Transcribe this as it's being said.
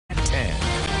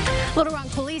Little Rock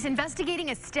police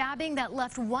investigating a stabbing that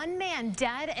left one man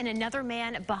dead and another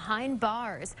man behind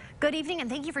bars. Good evening and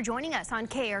thank you for joining us on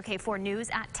KARK4 News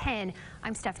at 10.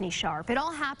 I'm Stephanie Sharp. It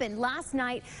all happened last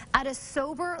night at a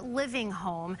sober living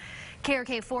home.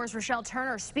 KARK4's Rochelle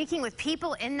Turner speaking with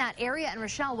people in that area. And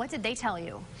Rochelle, what did they tell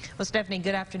you? Well, Stephanie,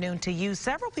 good afternoon to you.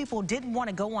 Several people didn't want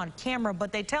to go on camera,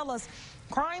 but they tell us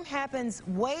crime happens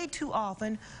way too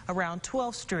often around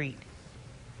 12th Street.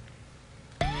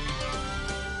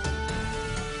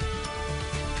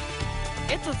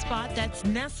 It's a spot that's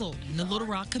nestled in the Little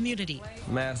Rock community.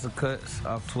 Master Cuts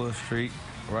off 12th Street,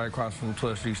 right across from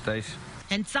 12th Street Station.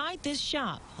 Inside this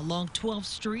shop along 12th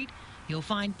Street, you'll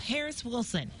find Paris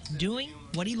Wilson doing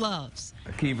what he loves.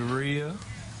 I keep it real.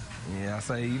 Yeah, I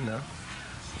say,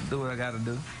 do what I got to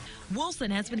do.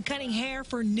 Wilson has been cutting hair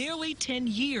for nearly 10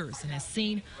 years and has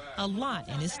seen a lot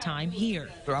in his time here.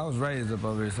 I was raised up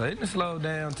over here, so it didn't slow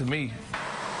down to me.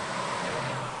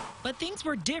 But things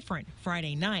were different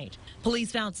Friday night.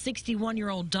 Police found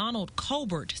 61-year-old Donald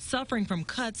Colbert suffering from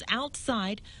cuts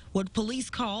outside what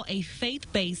police call a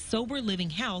faith-based sober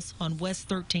living house on West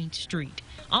 13th Street.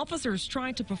 Officers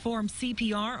tried to perform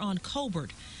CPR on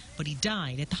Colbert, but he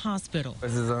died at the hospital.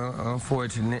 This is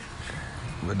unfortunate,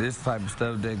 but this type of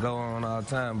stuff that go on all the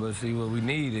time. But see, what we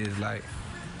need is like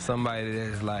somebody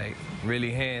that's like really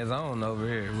hands-on over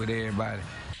here with everybody.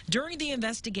 During the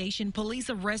investigation, police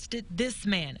arrested this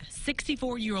man,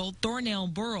 64-year-old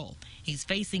Thornell Burrell. He's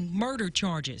facing murder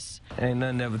charges. Ain't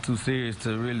nothing ever too serious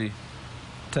to really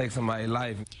take somebody's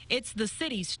life. It's the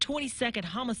city's 22nd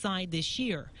homicide this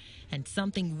year, and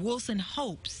something Wilson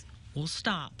hopes will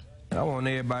stop. I want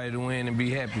everybody to win and be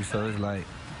happy, so it's like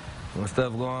when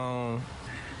stuff go on,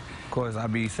 of course, I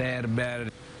be sad about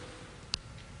it.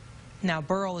 Now,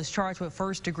 Burrell is charged with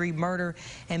first-degree murder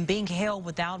and being held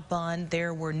without bond.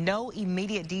 There were no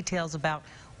immediate details about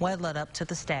what led up to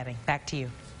the stabbing. Back to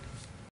you.